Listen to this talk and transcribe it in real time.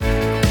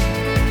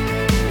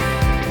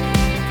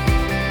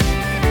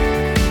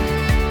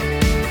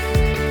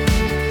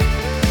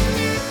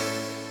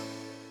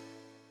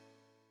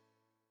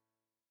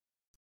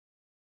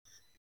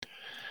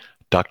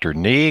Dr.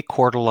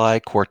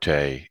 Nii-Quartelai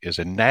Quartey is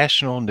a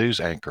national news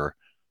anchor,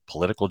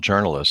 political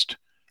journalist,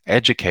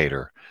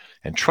 educator,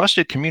 and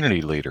trusted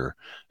community leader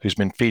who's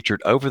been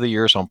featured over the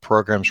years on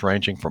programs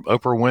ranging from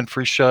Oprah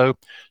Winfrey Show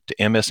to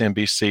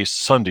MSNBC's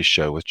Sunday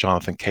Show with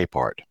Jonathan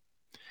Capehart.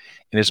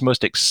 In his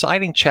most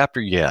exciting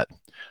chapter yet,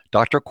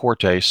 Dr.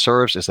 Quartey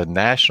serves as the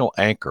national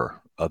anchor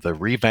of the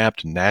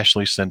revamped,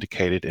 nationally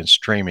syndicated and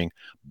streaming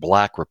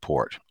Black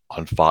Report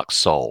on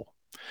FoxSoul.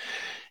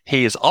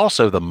 He is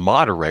also the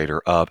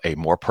moderator of A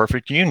More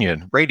Perfect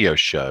Union radio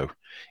show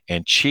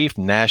and chief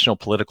national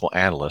political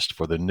analyst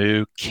for the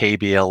new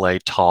KBLA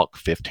Talk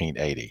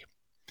 1580.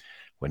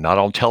 When not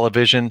on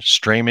television,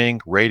 streaming,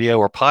 radio,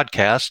 or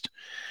podcast,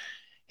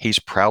 he's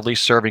proudly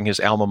serving his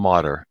alma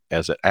mater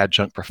as an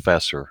adjunct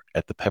professor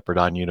at the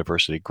Pepperdine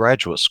University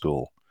Graduate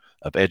School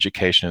of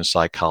Education and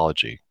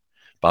Psychology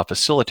by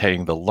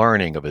facilitating the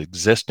learning of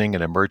existing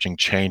and emerging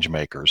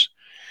changemakers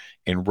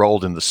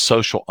enrolled in the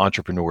Social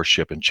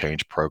Entrepreneurship and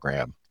Change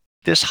program.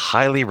 This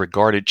highly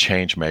regarded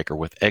changemaker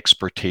with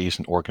expertise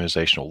in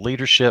organizational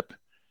leadership,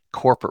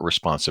 corporate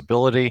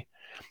responsibility,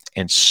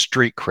 and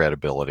street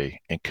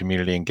credibility and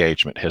community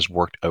engagement has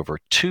worked over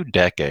 2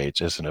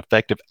 decades as an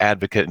effective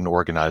advocate and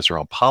organizer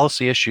on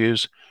policy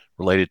issues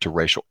related to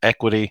racial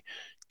equity,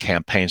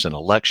 campaigns and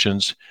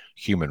elections,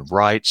 human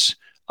rights,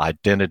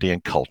 identity,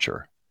 and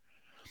culture.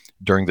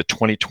 During the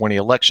 2020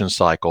 election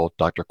cycle,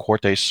 Dr.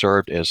 Quartey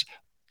served as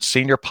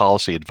senior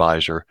policy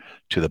advisor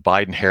to the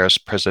Biden-Harris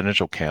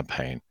presidential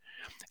campaign,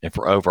 and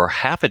for over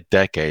half a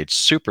decade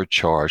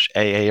supercharged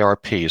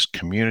AARP's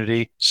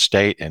community,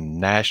 state, and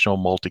national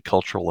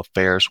multicultural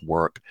affairs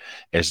work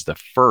as the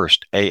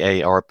first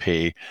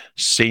AARP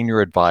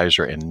senior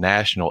advisor and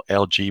national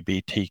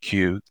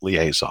LGBTQ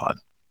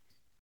liaison.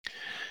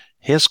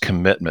 His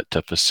commitment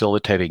to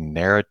facilitating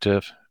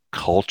narrative,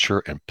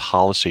 culture, and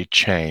policy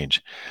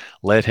change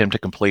led him to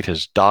complete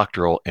his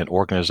doctoral in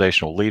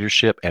organizational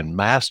leadership and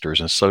master's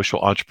in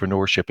social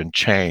entrepreneurship and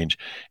change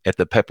at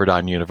the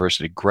Pepperdine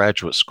University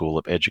Graduate School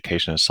of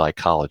Education and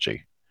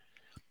Psychology.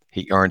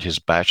 He earned his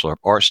Bachelor of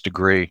Arts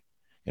Degree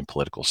in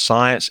political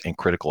science and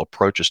critical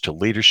approaches to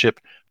leadership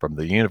from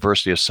the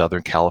University of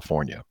Southern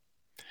California.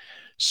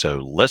 So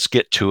let's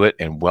get to it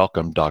and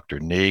welcome Dr.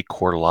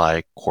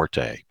 Nii-Quartelai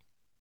Quartey.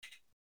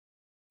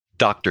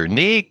 Dr.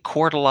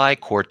 Nii-Quartelai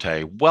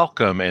Quartey,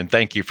 welcome and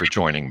thank you for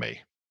joining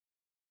me.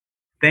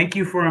 Thank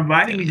you for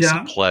inviting me,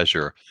 John. It's a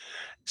pleasure.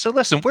 So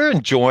listen, we're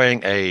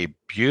enjoying a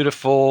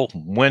beautiful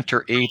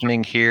winter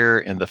evening here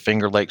in the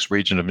Finger Lakes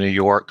region of New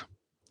York.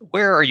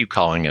 Where are you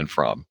calling in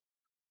from?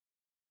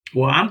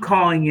 Well, I'm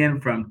calling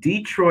in from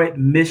Detroit,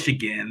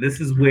 Michigan.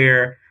 This is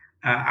where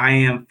I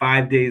am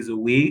 5 days a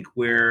week,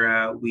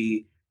 where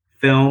we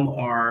film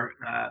our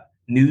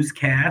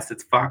newscast.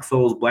 It's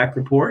FoxSoul's Black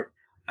Report.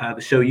 The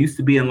show used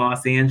to be in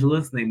Los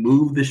Angeles, and they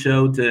moved the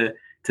show to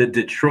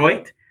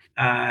Detroit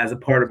as a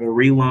part of a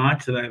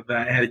relaunch that I've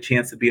had a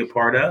chance to be a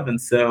part of. And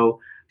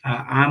so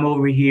I'm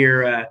over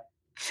here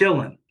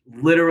chilling,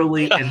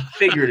 literally and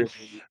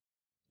figuratively,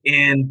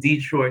 in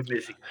Detroit,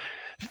 Michigan.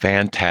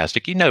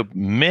 Fantastic. You know,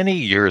 many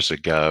years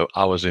ago,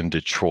 I was in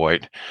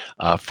Detroit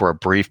for a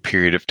brief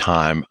period of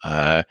time,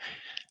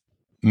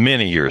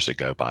 many years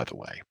ago, by the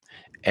way.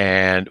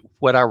 And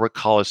what I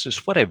recall is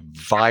just what a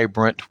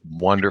vibrant,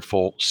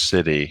 wonderful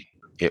city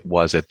it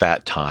was at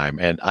that time.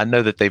 And I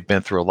know that they've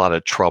been through a lot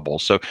of trouble.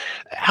 So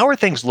how are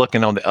things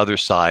looking on the other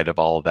side of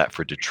all of that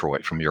for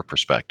Detroit from your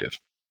perspective?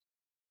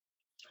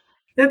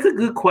 That's a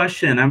good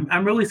question.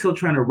 I'm really still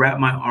trying to wrap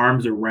my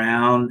arms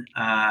around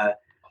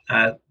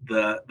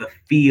the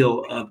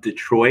feel of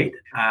Detroit.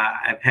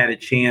 I've had a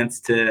chance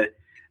to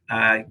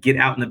get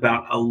out and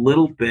about a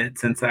little bit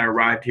since I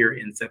arrived here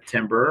in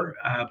September,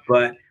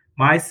 but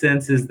my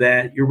sense is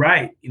that you're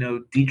right. You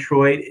know,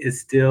 Detroit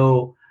is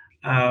still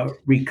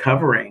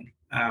recovering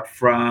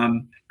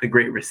from the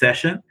Great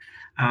Recession,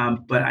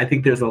 but I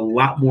think there's a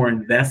lot more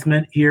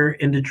investment here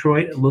in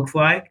Detroit. It looks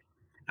like.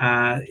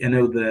 I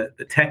know the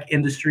tech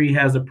industry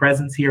has a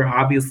presence here.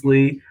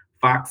 Obviously,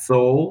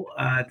 FoxSoul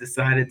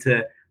decided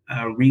to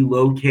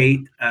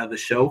relocate the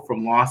show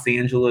from Los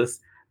Angeles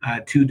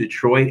to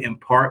Detroit, in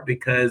part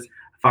because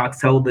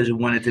Fox Television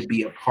wanted to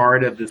be a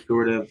part of this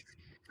sort of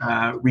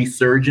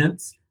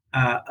resurgence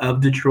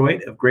of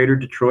Detroit, of Greater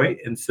Detroit.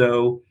 And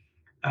so,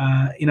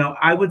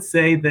 I would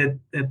say that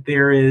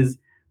there is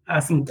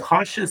some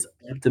cautious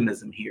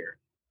optimism here.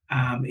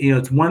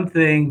 It's one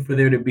thing for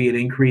there to be an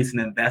increase in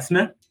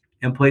investment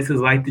in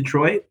places like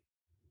Detroit,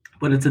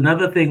 but it's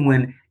another thing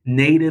when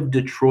native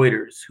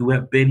Detroiters who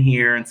have been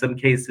here in some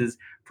cases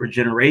for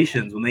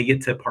generations, when they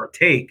get to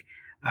partake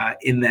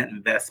in that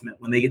investment,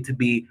 when they get to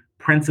be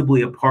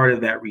principally a part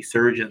of that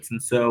resurgence.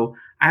 And so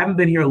I haven't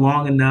been here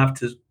long enough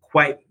to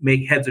quite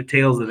make heads or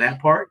tails of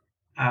that part,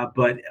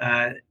 but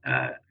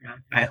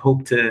I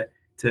hope to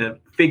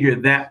figure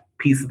that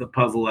piece of the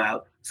puzzle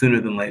out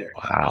sooner than later.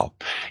 Wow.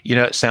 You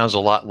know, it sounds a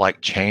lot like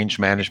Change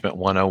Management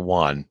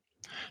 101.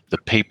 The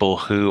people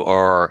who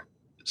are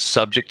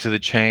subject to the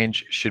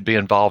change should be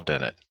involved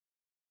in it.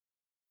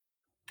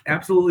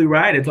 Absolutely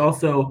right. It's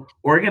also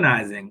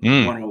organizing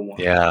 101.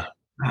 Yeah.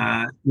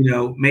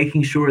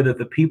 Making sure that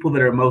the people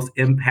that are most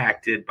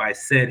impacted by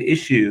said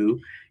issue,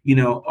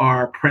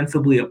 are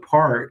principally a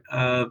part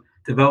of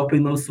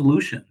developing those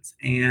solutions.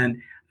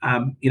 And,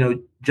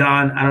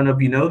 John, I don't know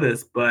if you know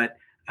this, but,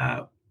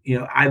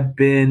 I've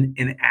been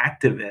an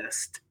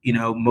activist,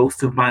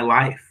 most of my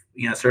life.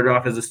 I started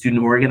off as a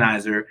student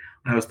organizer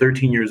when I was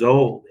 13 years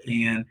old.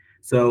 And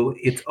so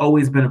it's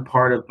always been a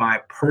part of my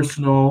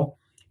personal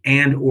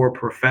and or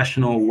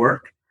professional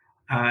work.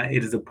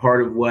 It is a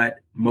part of what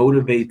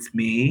motivates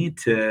me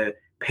to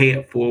pay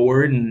it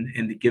forward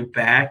and to give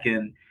back.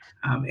 And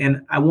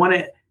I want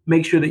to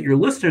make sure that your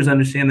listeners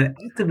understand that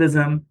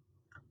activism,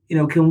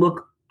 can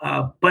look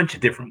a bunch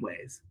of different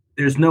ways.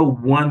 There's no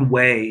one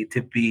way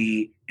to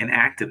be an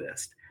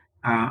activist.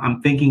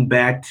 I'm thinking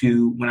back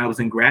to when I was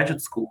in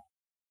graduate school,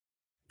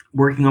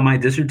 working on my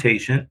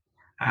dissertation,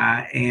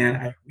 and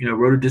I,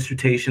 wrote a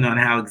dissertation on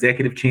how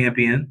executive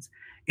champions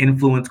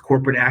influence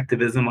corporate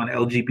activism on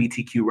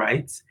LGBTQ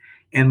rights.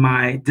 And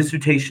my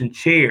dissertation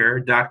chair,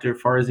 Dr.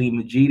 Farzi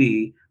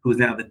Majidi, who is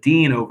now the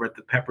dean over at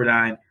the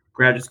Pepperdine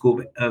Graduate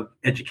School of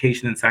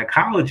Education and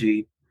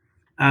Psychology,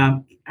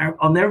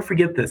 I'll never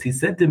forget this. He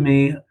said to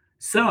me,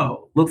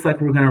 "So, looks like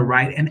we're going to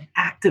write an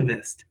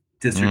activist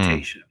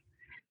dissertation."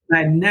 And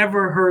I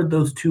never heard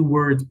those two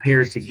words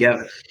paired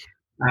together.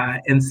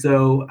 And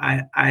so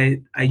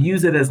I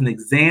use it as an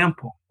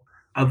example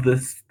of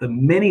the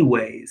many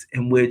ways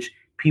in which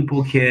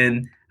people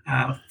can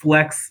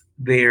flex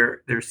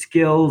their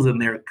skills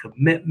and their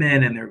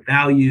commitment and their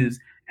values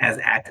as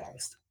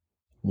activists.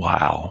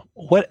 Wow.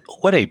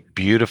 What a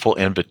beautiful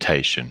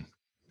invitation.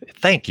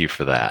 Thank you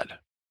for that.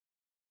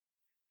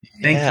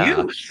 Thank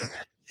you.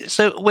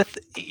 So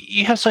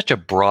you have such a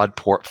broad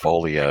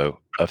portfolio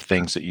of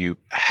things that you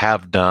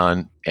have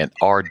done and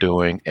are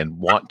doing and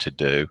want to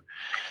do.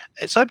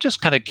 So I'm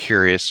just kind of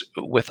curious,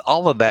 with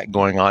all of that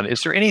going on,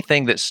 is there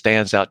anything that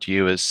stands out to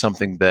you as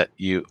something that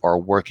you are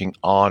working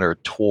on or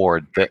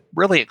toward that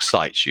really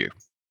excites you?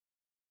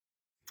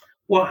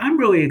 Well, I'm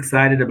really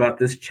excited about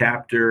this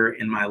chapter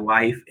in my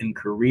life and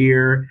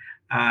career.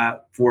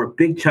 For a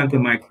big chunk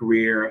of my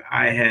career,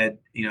 I had,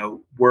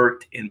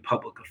 worked in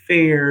public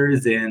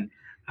affairs and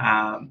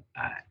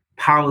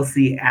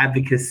policy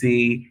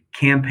advocacy,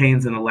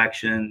 campaigns and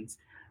elections.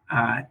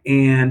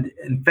 And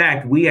in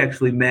fact, we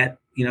actually met,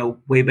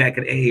 way back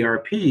at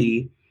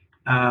AARP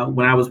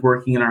when I was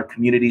working in our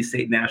community,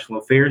 state, national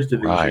affairs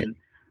division,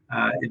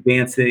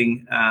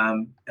 advancing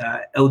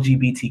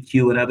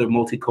LGBTQ and other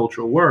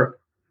multicultural work.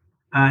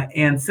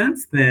 And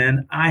since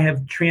then, I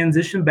have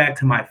transitioned back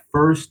to my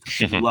first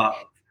love,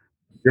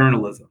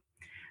 journalism.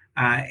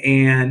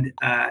 There's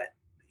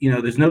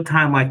no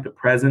time like the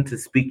present to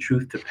speak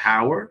truth to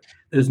power.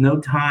 There's no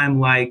time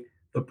like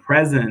the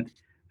present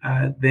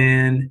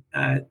than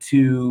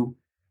to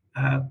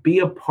be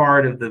a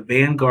part of the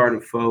vanguard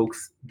of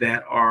folks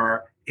that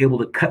are able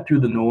to cut through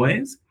the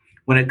noise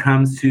when it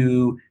comes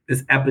to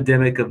this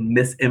epidemic of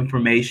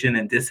misinformation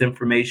and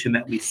disinformation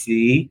that we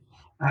see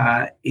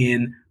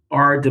in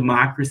our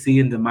democracy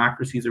and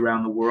democracies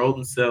around the world.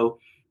 And so,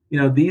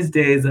 these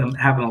days I'm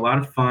having a lot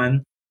of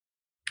fun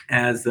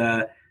as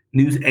a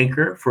news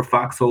anchor for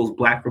FoxSoul's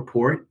Black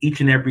Report. Each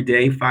and every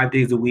day, 5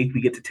 days a week, we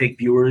get to take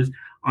viewers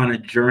on a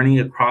journey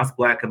across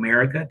Black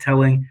America,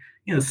 telling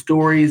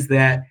stories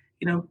that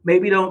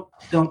maybe don't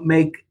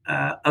make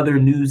other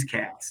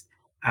newscasts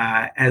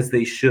as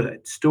they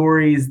should.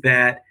 Stories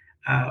that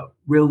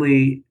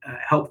really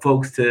help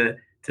folks to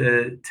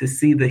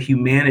see the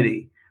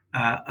humanity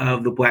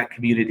of the Black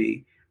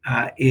community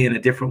in a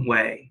different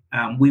way.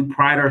 We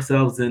pride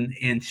ourselves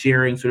in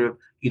sharing sort of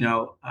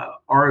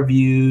our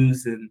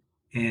views and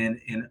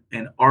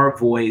our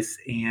voice.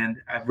 And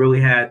I've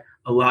really had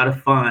a lot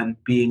of fun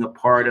being a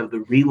part of the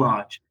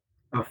relaunch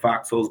of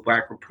FoxSoul's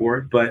Black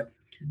Report. But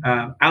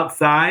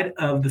outside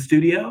of the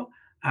studio,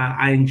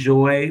 I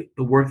enjoy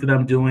the work that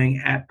I'm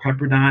doing at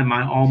Pepperdine,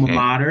 my alma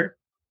mater.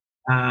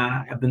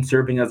 I've been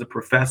serving as a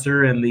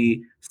professor in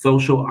the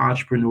Social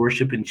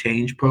Entrepreneurship and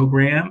Change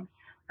program.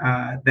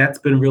 That's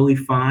been really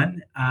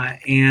fun.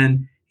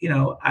 And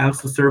I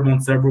also serve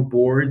on several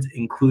boards,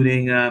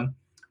 including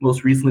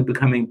most recently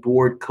becoming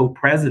board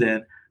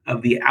co-president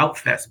of the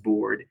Outfest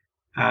board,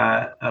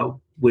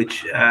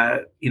 which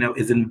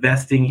is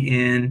investing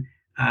in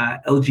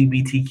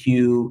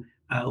LGBTQ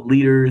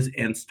leaders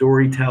and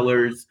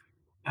storytellers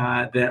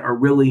that are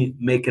really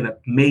making a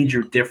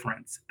major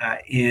difference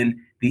in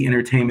the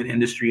entertainment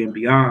industry and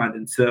beyond.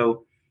 And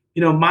so,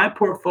 my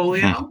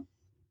portfolio,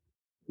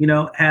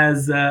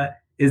 has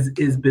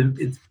is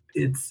been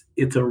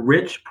it's a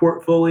rich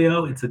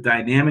portfolio. It's a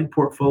dynamic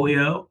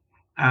portfolio.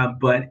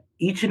 But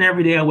each and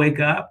every day I wake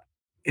up,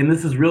 and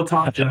this is real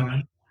talk,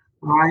 John,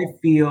 I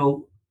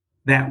feel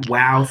that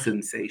wow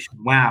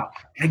sensation. Wow,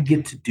 I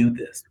get to do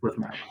this with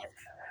my life.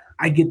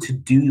 I get to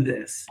do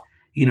this,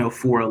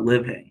 for a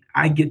living.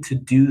 I get to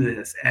do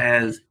this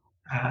as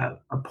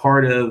a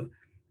part of,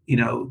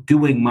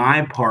 doing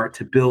my part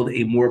to build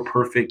a more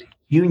perfect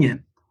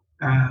union.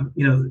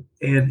 And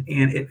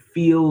it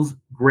feels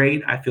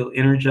great. I feel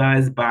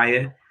energized by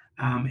it.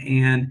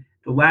 And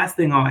the last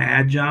thing I'll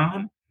add,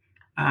 John,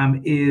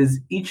 is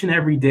each and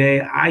every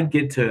day I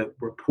get to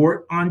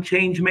report on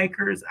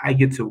changemakers. I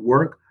get to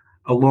work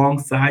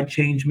alongside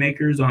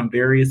changemakers on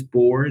various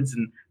boards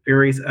and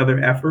various other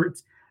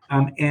efforts.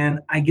 And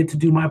I get to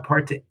do my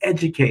part to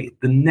educate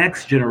the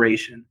next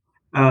generation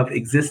of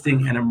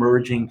existing and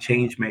emerging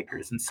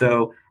changemakers. And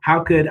so,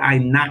 how could I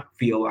not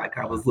feel like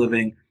I was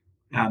living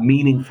a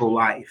meaningful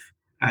life,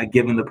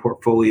 given the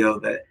portfolio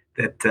that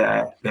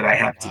I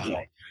have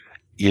today?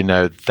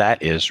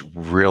 That is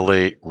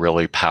really,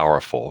 really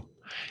powerful.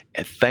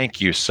 And thank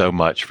you so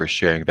much for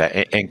sharing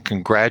that. And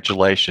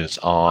congratulations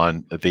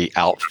on the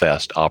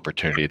Outfest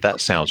opportunity.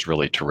 That sounds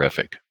really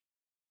terrific.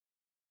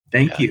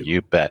 Thank Yeah, you.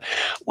 you bet.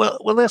 Well,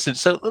 listen.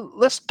 So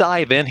let's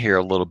dive in here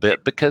a little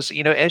bit because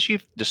as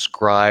you've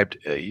described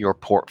your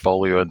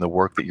portfolio and the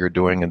work that you're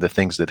doing and the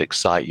things that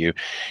excite you,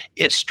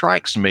 it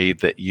strikes me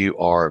that you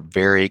are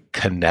very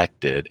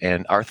connected.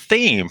 And our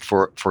theme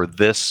for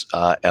this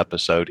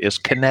episode is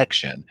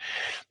connection.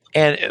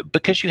 And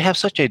because you have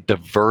such a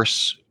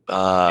diverse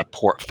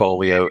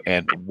portfolio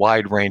and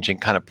wide-ranging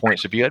kind of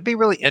points of view, I'd be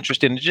really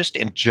interested in just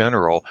in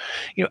general,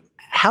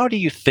 how do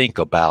you think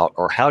about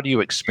or how do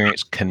you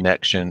experience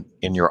connection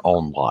in your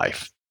own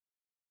life?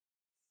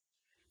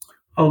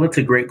 Oh, that's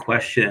a great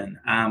question.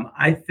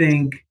 I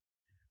think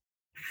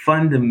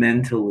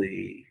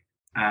fundamentally,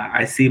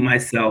 I see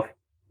myself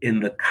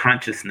in the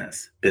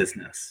consciousness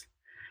business.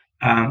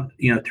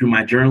 Through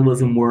my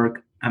journalism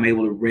work, I'm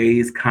able to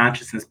raise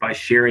consciousness by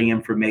sharing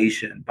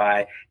information,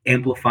 by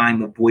amplifying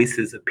the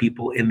voices of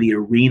people in the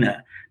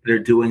arena that are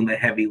doing the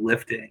heavy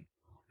lifting,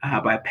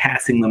 by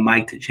passing the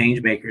mic to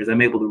changemakers.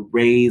 I'm able to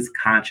raise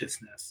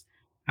consciousness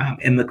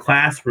in the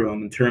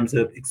classroom in terms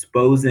of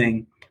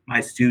exposing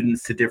my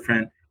students to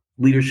different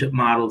leadership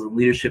models and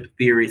leadership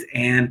theories,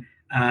 and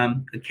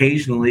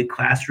occasionally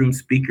classroom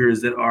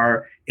speakers that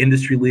are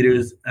industry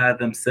leaders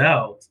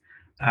themselves.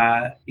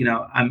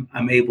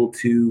 I'm able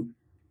to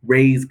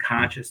raise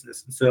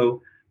consciousness. And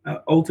so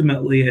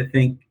ultimately, I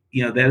think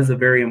that is a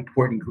very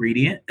important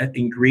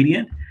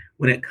ingredient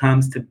when it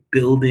comes to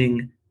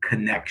building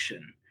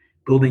connection.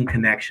 Building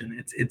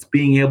connection. It's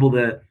being able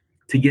to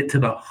get to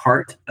the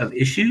heart of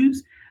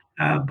issues,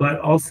 but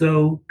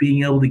also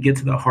being able to get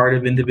to the heart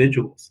of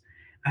individuals.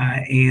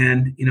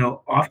 And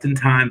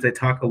oftentimes I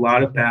talk a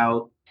lot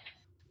about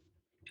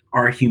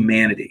our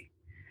humanity.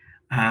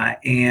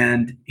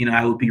 And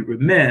I would be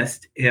remiss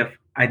if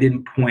I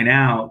didn't point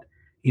out,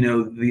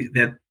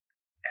 that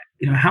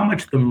how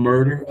much the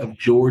murder of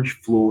George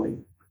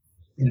Floyd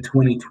in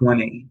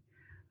 2020,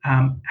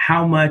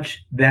 how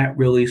much that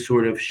really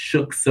sort of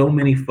shook so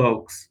many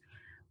folks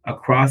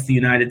across the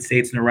United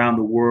States and around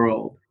the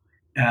world.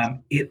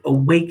 It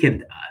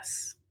awakened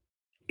us.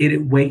 It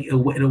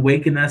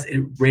awakened us.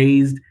 It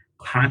raised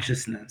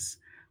consciousness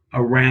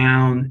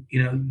around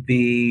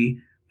the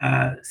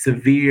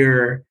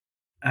severe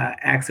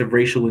acts of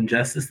racial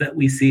injustice that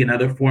we see and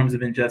other forms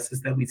of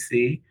injustice that we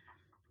see.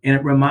 And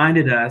it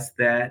reminded us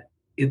that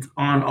it's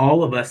on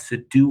all of us to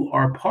do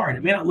our part.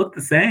 It may not look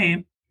the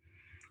same,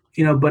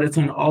 but it's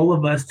on all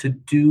of us to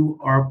do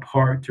our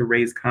part to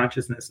raise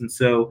consciousness. And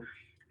so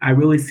I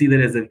really see that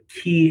as a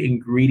key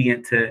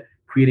ingredient to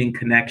creating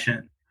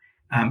connection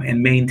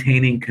and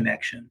maintaining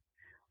connection.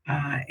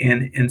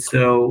 And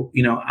so,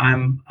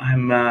 I'm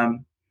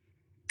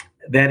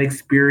that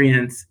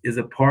experience is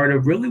a part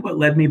of really what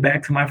led me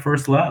back to my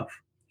first love.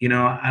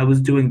 I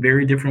was doing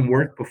very different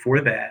work before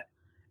that,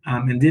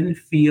 and didn't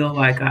feel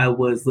like I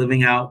was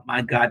living out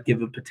my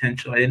God-given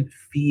potential. I didn't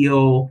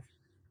feel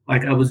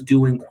like I was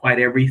doing quite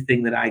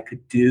everything that I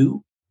could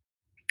do.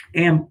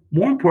 And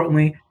more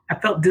importantly, I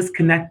felt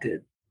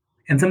disconnected.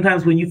 And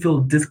sometimes when you feel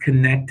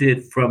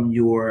disconnected from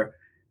yourself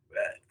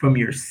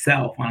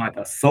on like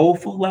a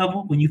soulful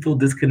level, when you feel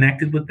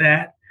disconnected with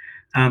that,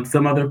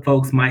 some other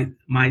folks might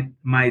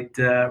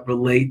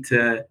relate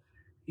to,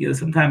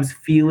 sometimes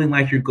feeling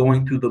like you're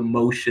going through the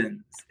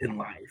motions in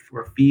life,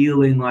 or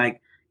feeling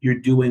like you're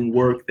doing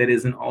work that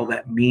isn't all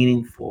that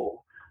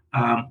meaningful,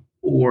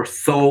 or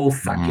soul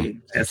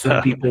sucking, as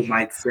some people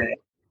might say.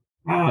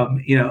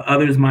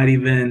 Others might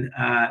even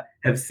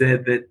have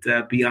said that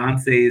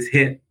Beyonce's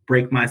hit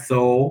 "Break My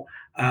Soul"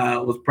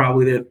 was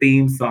probably their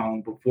theme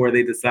song before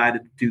they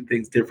decided to do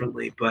things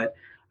differently. But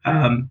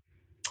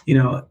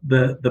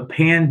the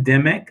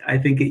pandemic, I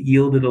think it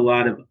yielded a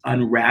lot of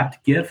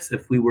unwrapped gifts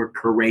if we were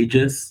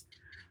courageous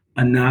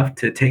enough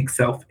to take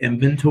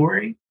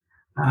self-inventory.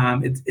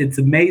 It's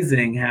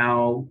amazing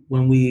how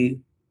when we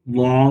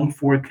long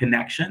for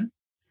connection,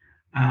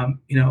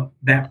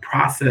 that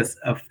process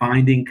of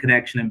finding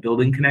connection and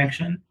building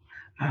connection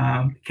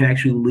can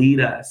actually lead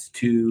us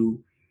to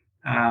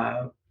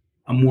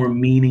a more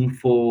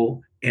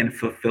meaningful and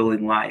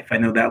fulfilling life. I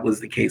know that was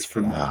the case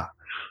for me.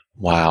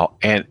 Wow,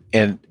 and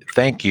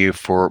thank you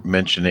for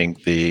mentioning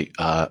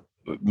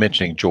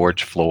mentioning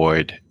George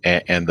Floyd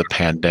and the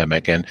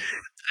pandemic. And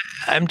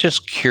I'm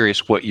just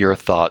curious what your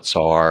thoughts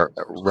are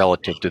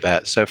relative to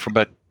that. So, from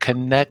a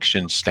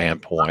connection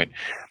standpoint,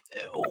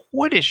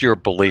 what is your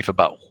belief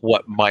about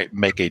what might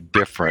make a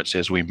difference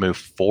as we move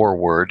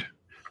forward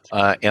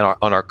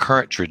on our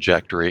current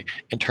trajectory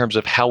in terms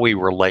of how we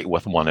relate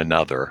with one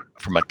another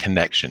from a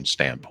connection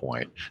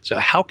standpoint. So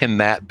how can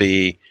that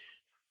be,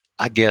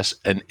 I guess,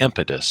 an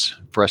impetus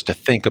for us to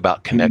think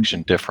about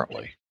connection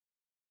differently?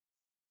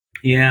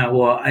 Yeah,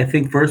 well, I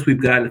think first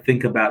we've got to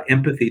think about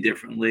empathy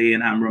differently.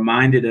 And I'm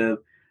reminded of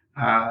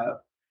uh,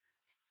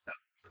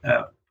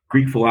 a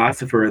Greek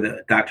philosopher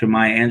that Dr.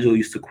 Maya Angelou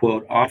used to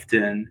quote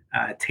often,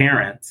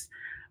 Terence,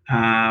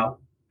 uh,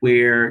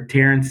 where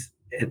Terence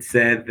had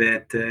said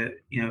that,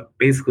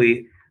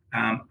 basically,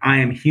 I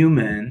am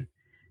human,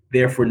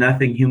 therefore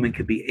nothing human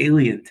could be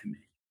alien to me.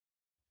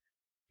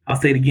 I'll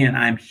say it again,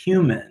 I'm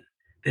human,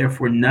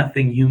 therefore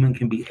nothing human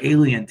can be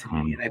alien to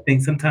me. And I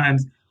think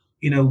sometimes,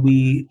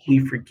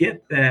 we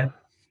forget that,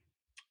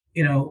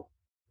 you know,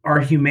 our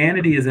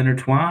humanity is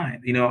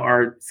intertwined.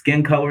 Our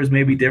skin colors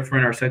may be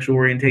different, our sexual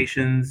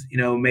orientations,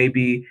 may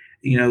be,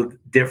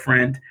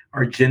 different.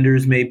 Our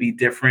genders may be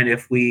different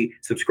if we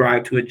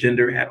subscribe to a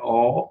gender at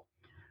all.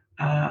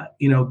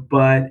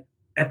 But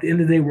at the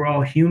end of the day, we're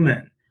all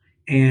human,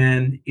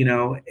 and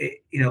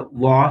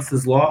loss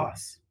is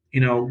loss.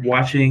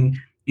 Watching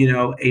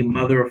a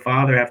mother or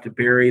father have to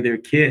bury their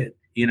kid,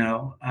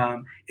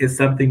 is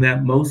something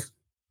that most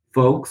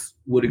folks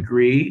would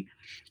agree.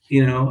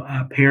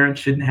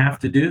 Parents shouldn't have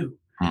to do,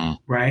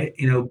 right?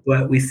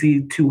 But we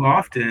see too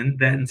often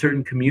that in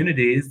certain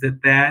communities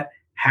that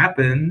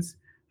happens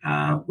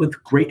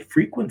with great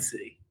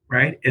frequency,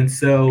 right? And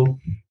so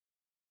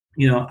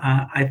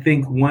I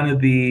think one of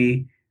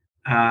the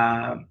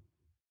uh,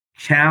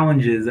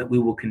 challenges that we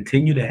will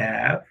continue to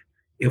have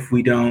if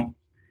we don't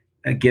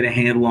get a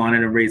handle on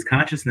it and raise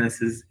consciousness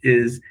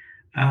is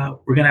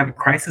we're going to have a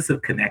crisis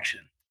of connection.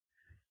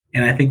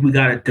 And I think we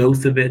got a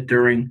dose of it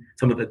during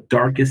some of the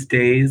darkest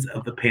days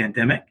of the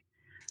pandemic.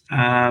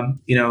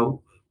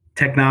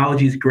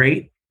 Technology is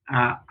great.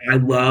 I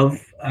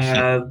love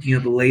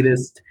the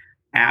latest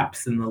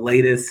apps and the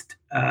latest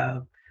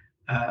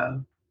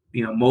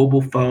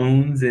mobile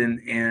phones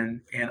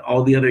and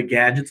all the other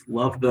gadgets.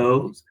 Love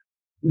those.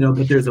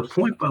 But there's a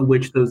point by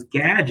which those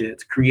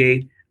gadgets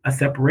create a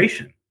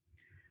separation,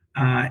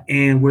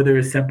 and where there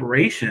is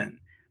separation,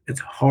 it's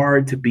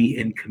hard to be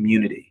in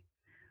community.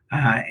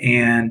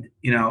 And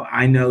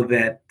I know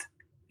that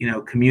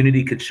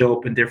community could show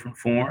up in different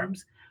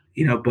forms,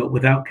 but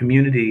without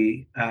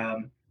community,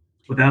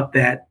 without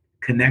that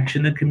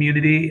connection to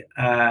community,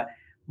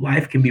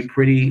 life can be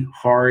pretty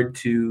hard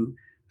to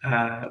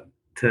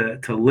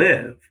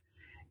live.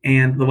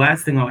 And the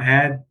last thing I'll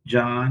add,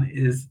 John,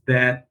 is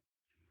that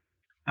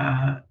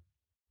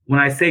when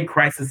I say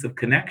crisis of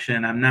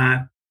connection, I'm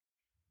not,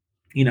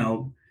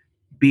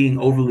 being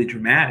overly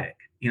dramatic.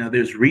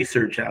 There's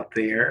research out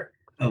there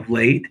of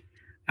late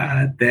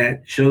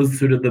that shows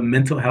sort of the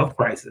mental health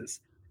crisis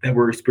that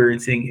we're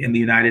experiencing in the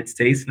United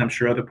States and I'm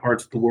sure other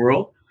parts of the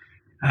world.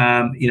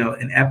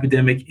 An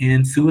epidemic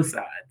in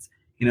suicides,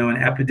 an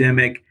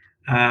epidemic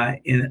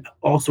in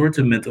all sorts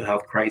of mental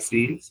health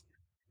crises.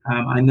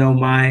 I know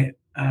my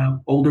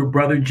older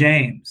brother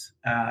James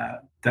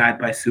died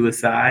by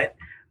suicide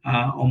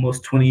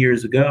almost 20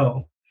 years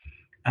ago.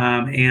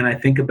 And I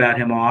think about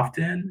him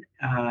often.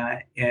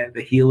 And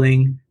the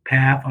healing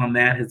path on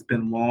that has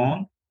been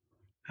long.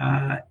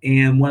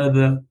 And one of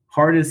the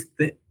hardest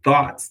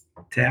thoughts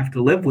to have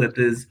to live with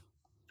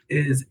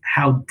is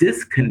how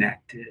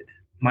disconnected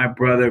my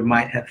brother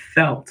might have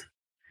felt,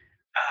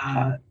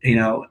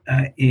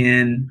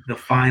 in the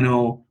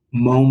final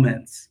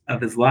moments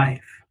of his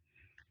life.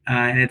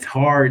 And it's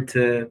hard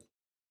to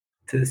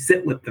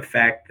sit with the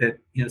fact that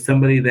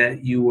somebody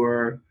that you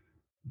were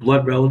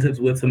blood relatives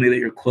with, somebody that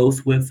you're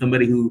close with,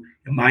 somebody who,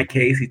 in my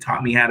case, he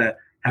taught me how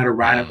to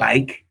ride a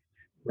bike,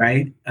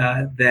 right?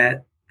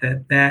 That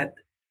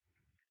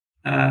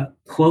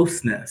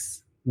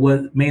closeness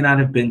may not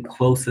have been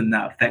close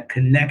enough. That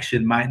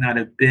connection might not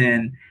have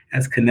been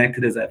as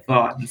connected as I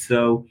thought. And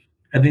so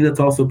I think that's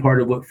also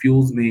part of what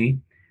fuels me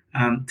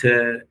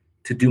to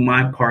do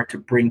my part to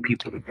bring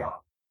people together.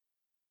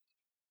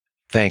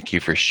 Thank you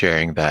for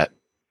sharing that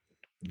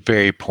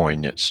very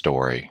poignant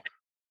story.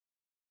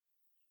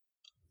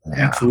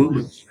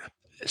 Absolutely.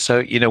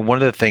 So,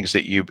 one of the things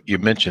that you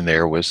mentioned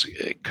there was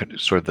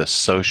sort of the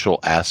social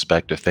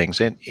aspect of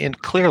things.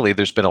 And clearly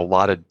there's been a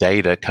lot of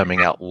data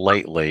coming out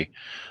lately.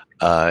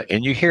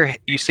 And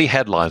you see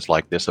headlines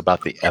like this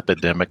about the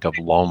epidemic of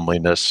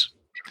loneliness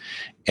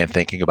and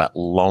thinking about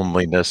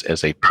loneliness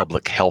as a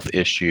public health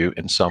issue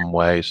in some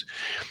ways.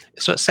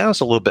 So it sounds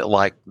a little bit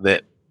like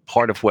that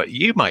part of what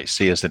you might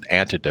see as an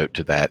antidote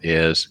to that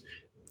is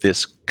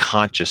this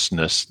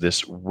consciousness,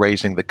 this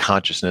raising the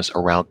consciousness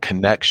around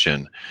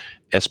connection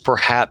as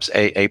perhaps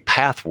a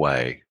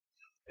pathway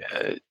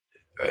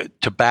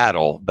to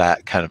battle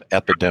that kind of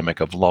epidemic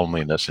of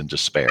loneliness and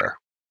despair.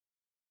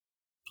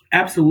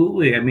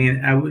 Absolutely. I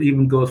mean, I would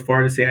even go as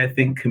far to say I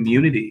think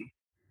community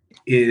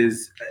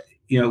is,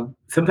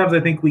 sometimes I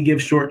think we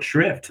give short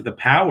shrift to the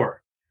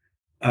power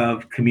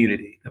of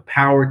community, the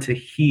power to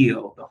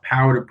heal, the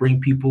power to bring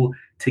people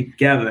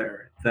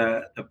together,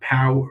 the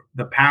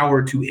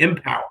power to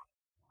empower.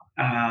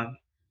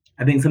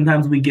 I think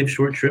sometimes we give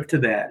short shrift to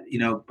that,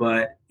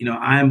 but,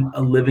 I'm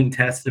a living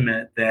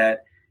testament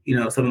that,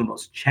 some of the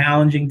most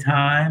challenging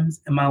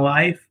times in my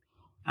life,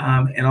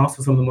 and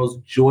also some of the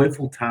most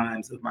joyful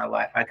times of my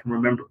life, I can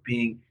remember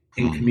being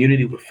in Hmm.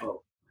 community with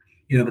folks.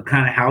 The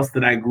kind of house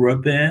that I grew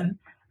up in,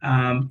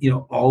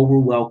 all were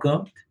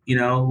welcomed.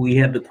 We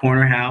had the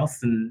corner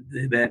house and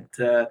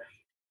that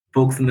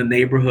folks in the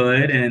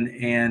neighborhood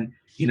and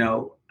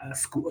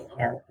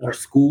our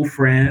school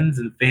friends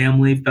and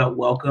family felt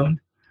welcomed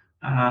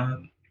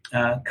um,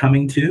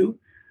 coming to.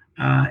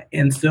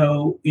 And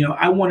so,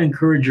 I want to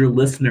encourage your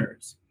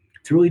listeners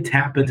to really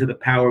tap into the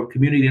power of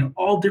community in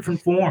all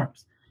different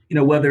forms.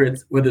 Whether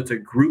it's a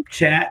group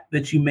chat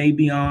that you may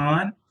be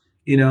on,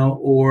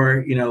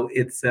 or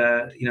it's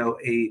a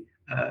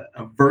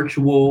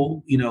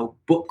virtual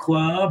book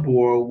club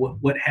or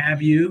what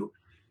have you,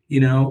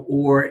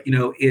 or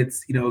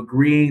it's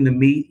agreeing to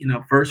meet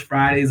first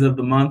Fridays of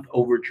the month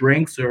over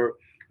drinks or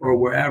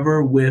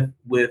wherever with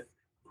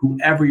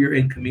whoever you're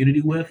in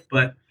community with.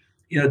 But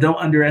don't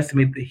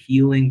underestimate the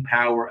healing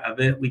power of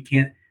it. We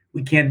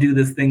can't do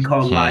this thing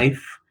called Hmm.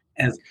 life,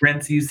 as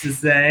Prince used to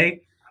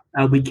say.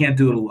 We can't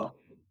do it alone.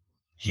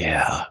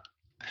 Yeah.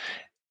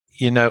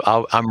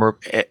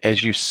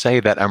 As you say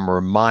that, I'm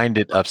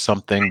reminded of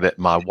something that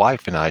my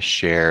wife and I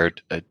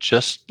shared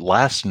just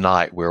last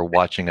night. We were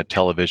watching a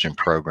television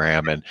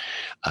program, and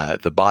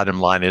the bottom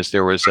line is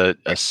there was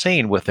a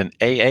scene with an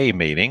AA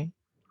meeting,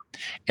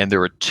 and there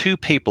were two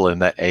people in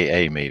that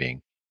AA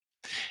meeting.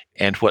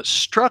 And what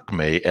struck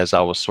me as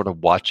I was sort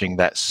of watching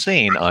that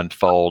scene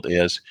unfold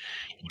is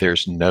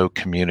there's no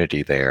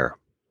community there.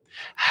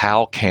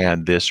 How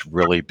can this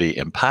really be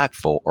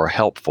impactful or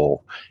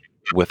helpful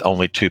with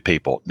only two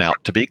people? Now,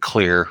 to be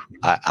clear,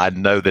 I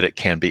know that it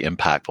can be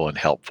impactful and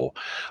helpful,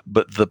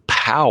 but the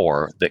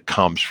power that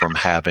comes from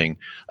having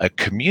a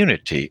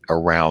community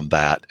around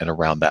that and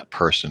around that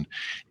person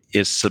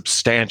is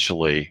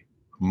substantially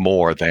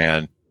more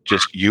than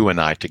just you and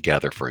I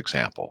together, for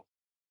example.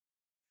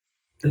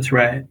 That's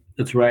right.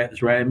 That's right.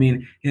 That's right. I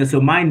mean,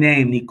 so my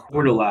name,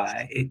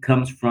 Nii-Quartelai, it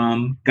comes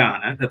from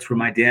Ghana. That's where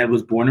my dad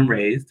was born and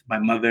raised. My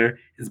mother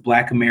is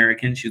Black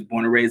American. She was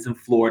born and raised in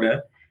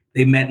Florida.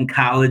 They met in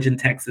college in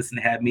Texas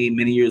and had me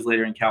many years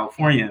later in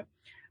California.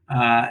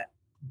 Uh,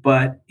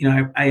 but,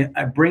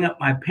 I bring up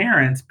my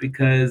parents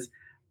because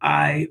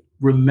I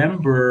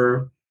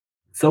remember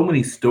so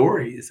many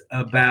stories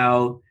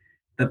about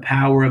the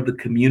power of the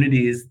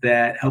communities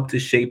that helped to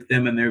shape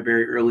them in their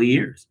very early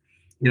years.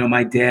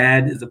 My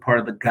dad is a part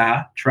of the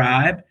Ga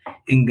tribe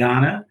in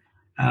Ghana.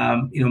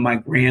 My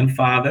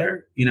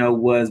grandfather,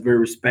 was very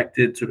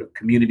respected sort of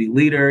community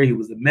leader. He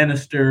was a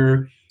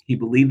minister. He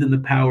believed in the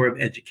power of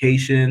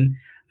education.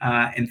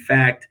 In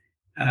fact,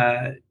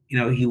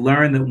 he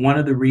learned that one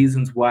of the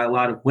reasons why a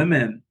lot of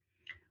women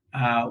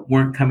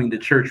weren't coming to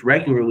church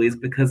regularly is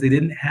because they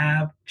didn't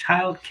have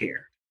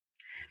childcare.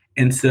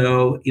 And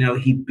so,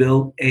 he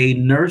built a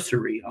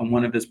nursery on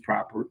one of his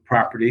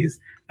properties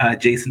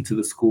adjacent to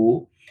the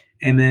school.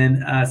 And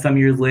then some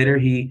years later,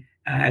 he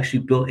actually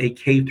built a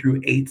K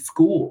through 8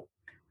 school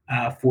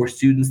for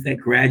students that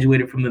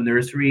graduated from the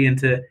nursery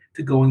into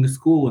to going to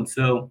school. And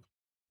so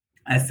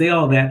I say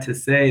all that to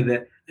say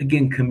that,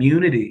 again,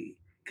 community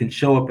can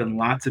show up in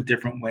lots of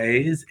different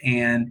ways.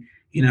 And,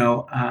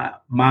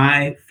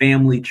 my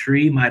family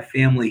tree, my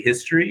family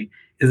history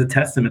is a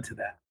testament to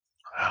that.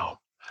 Wow.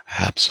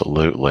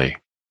 Absolutely.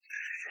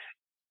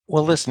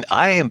 Well, listen,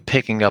 I am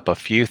picking up a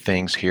few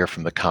things here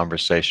from the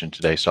conversation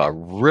today. So I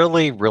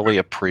really, really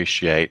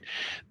appreciate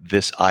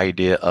this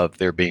idea of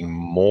there being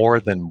more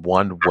than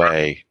one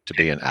way to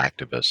be an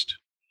activist.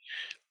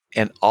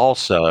 And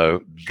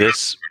also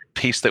this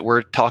piece that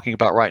we're talking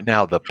about right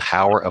now, the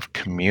power of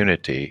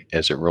community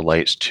as it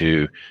relates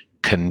to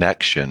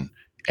connection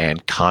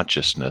and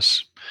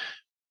consciousness.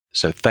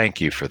 So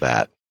thank you for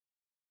that.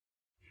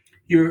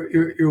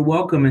 You're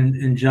welcome.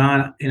 And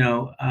John,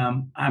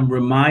 I'm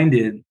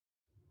reminded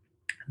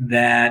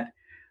that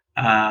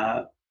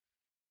uh,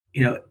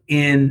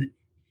 in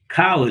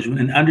college,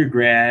 in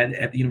undergrad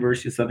at the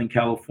University of Southern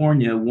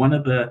California, one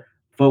of the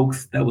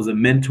folks that was a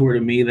mentor to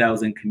me that I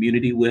was in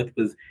community with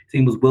was his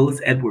name was Willis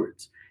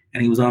Edwards,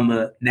 and he was on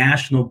the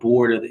national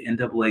board of the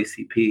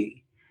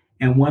NAACP.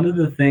 And one of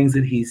the things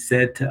that he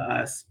said to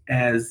us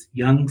as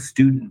young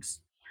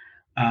students,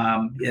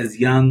 as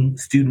young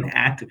student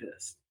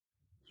activists,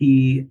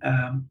 he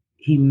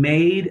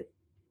made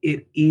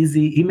it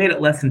easy. He made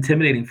it less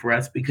intimidating for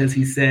us because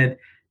he said,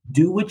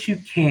 "Do what you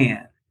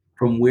can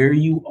from where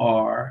you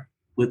are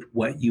with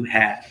what you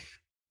have."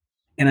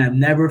 And I've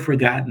never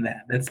forgotten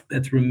that.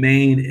 That's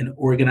remained an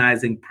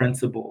organizing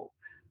principle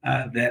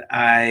that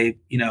I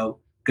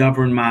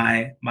govern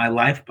my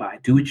life by.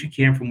 Do what you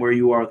can from where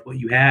you are with what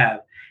you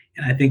have.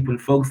 And I think when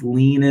folks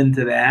lean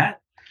into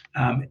that,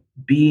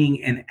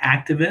 being an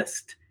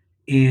activist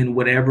in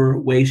whatever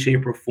way,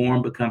 shape, or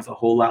form becomes a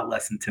whole lot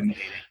less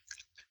intimidating.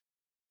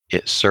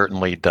 It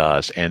certainly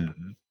does. And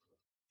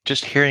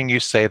just hearing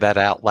you say that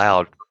out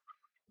loud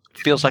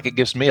feels like it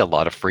gives me a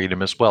lot of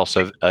freedom as well.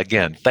 So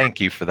again, thank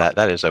you for that.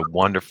 That is a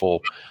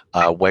wonderful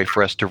way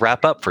for us to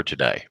wrap up for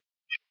today.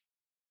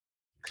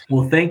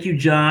 Well, thank you,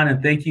 John,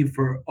 and thank you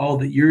for all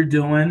that you're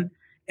doing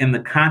and the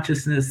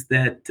consciousness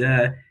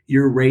that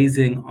you're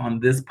raising on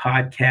this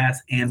podcast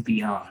and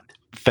beyond.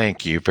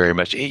 Thank you very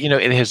much.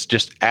 It has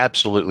just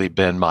absolutely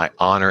been my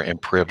honor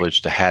and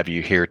privilege to have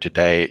you here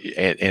today.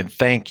 And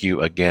thank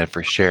you again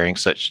for sharing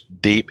such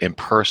deep and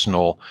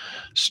personal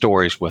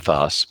stories with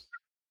us.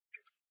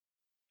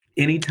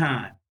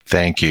 Anytime.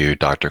 Thank you,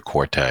 Dr.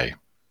 Quartey.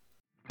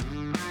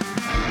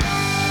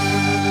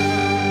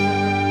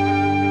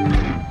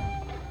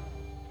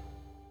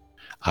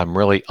 I'm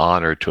really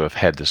honored to have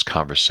had this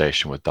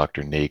conversation with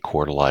Dr.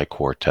 Nii-Quartelai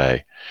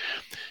Quartey.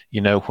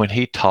 When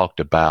he talked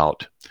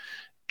about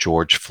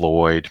George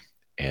Floyd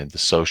and the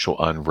social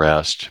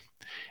unrest,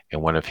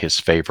 and one of his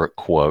favorite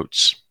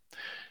quotes,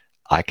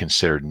 "I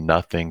consider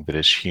nothing that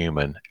is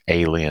human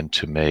alien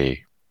to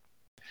me,"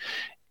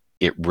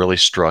 it really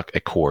struck a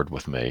chord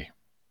with me.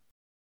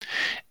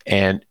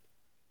 And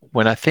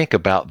when I think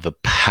about the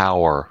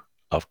power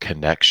of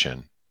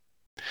connection,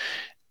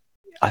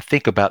 I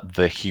think about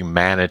the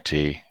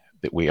humanity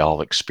that we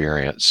all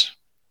experience.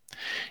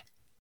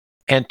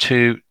 And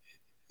to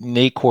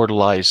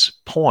Nii-Quartelai's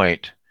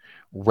point,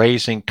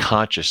 raising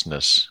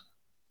consciousness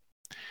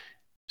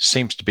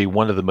seems to be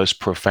one of the most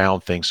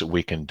profound things that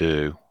we can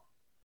do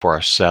for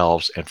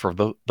ourselves and for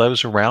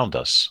those around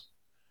us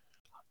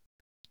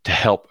to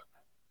help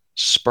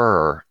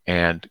spur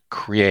and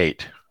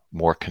create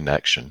more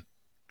connection.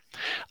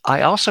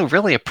 I also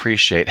really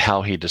appreciate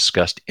how he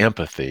discussed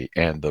empathy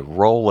and the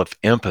role of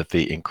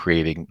empathy in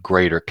creating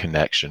greater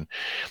connection.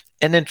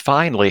 And then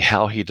finally,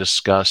 how he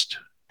discussed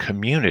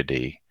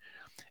community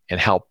and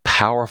how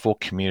powerful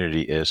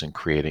community is in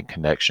creating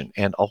connection.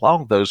 And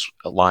along those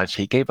lines,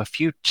 he gave a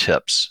few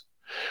tips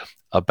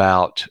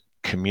about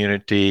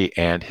community,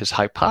 and his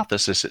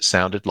hypothesis, it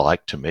sounded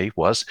like to me,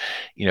 was,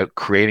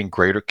 creating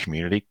greater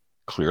community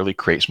clearly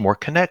creates more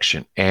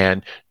connection,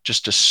 and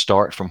just to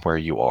start from where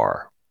you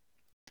are.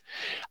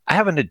 I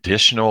have an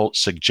additional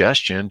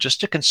suggestion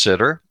just to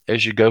consider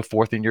as you go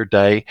forth in your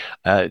day.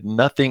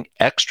 Nothing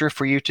extra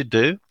for you to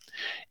do,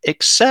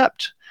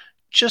 except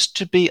just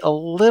to be a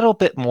little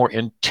bit more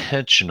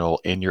intentional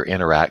in your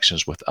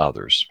interactions with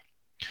others.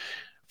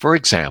 For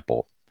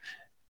example,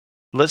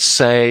 let's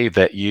say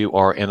that you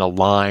are in a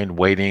line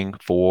waiting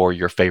for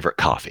your favorite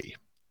coffee.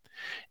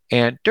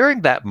 And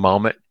during that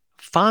moment,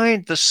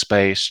 find the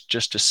space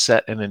just to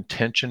set an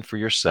intention for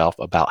yourself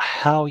about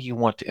how you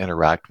want to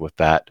interact with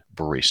that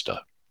barista.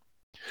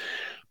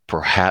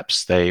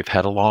 Perhaps they've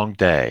had a long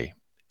day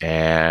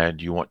and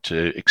you want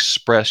to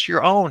express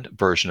your own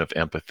version of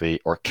empathy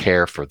or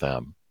care for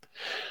them.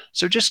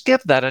 So just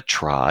give that a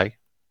try.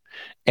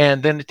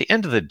 And then at the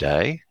end of the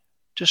day,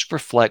 just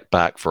reflect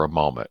back for a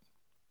moment.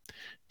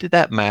 Did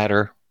that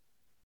matter?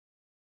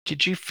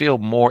 Did you feel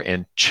more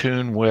in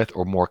tune with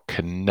or more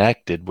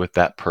connected with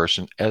that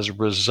person as a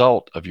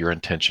result of your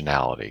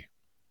intentionality?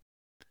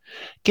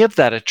 Give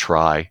that a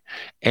try.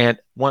 And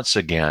once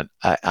again,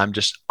 I'm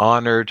just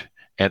honored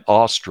and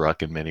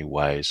awestruck in many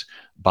ways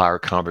by our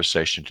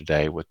conversation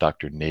today with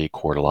Dr.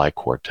 Nii-Quartelai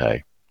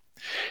Quartey.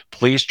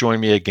 Please join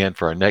me again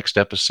for our next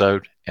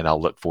episode, and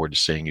I'll look forward to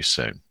seeing you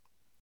soon.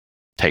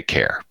 Take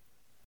care.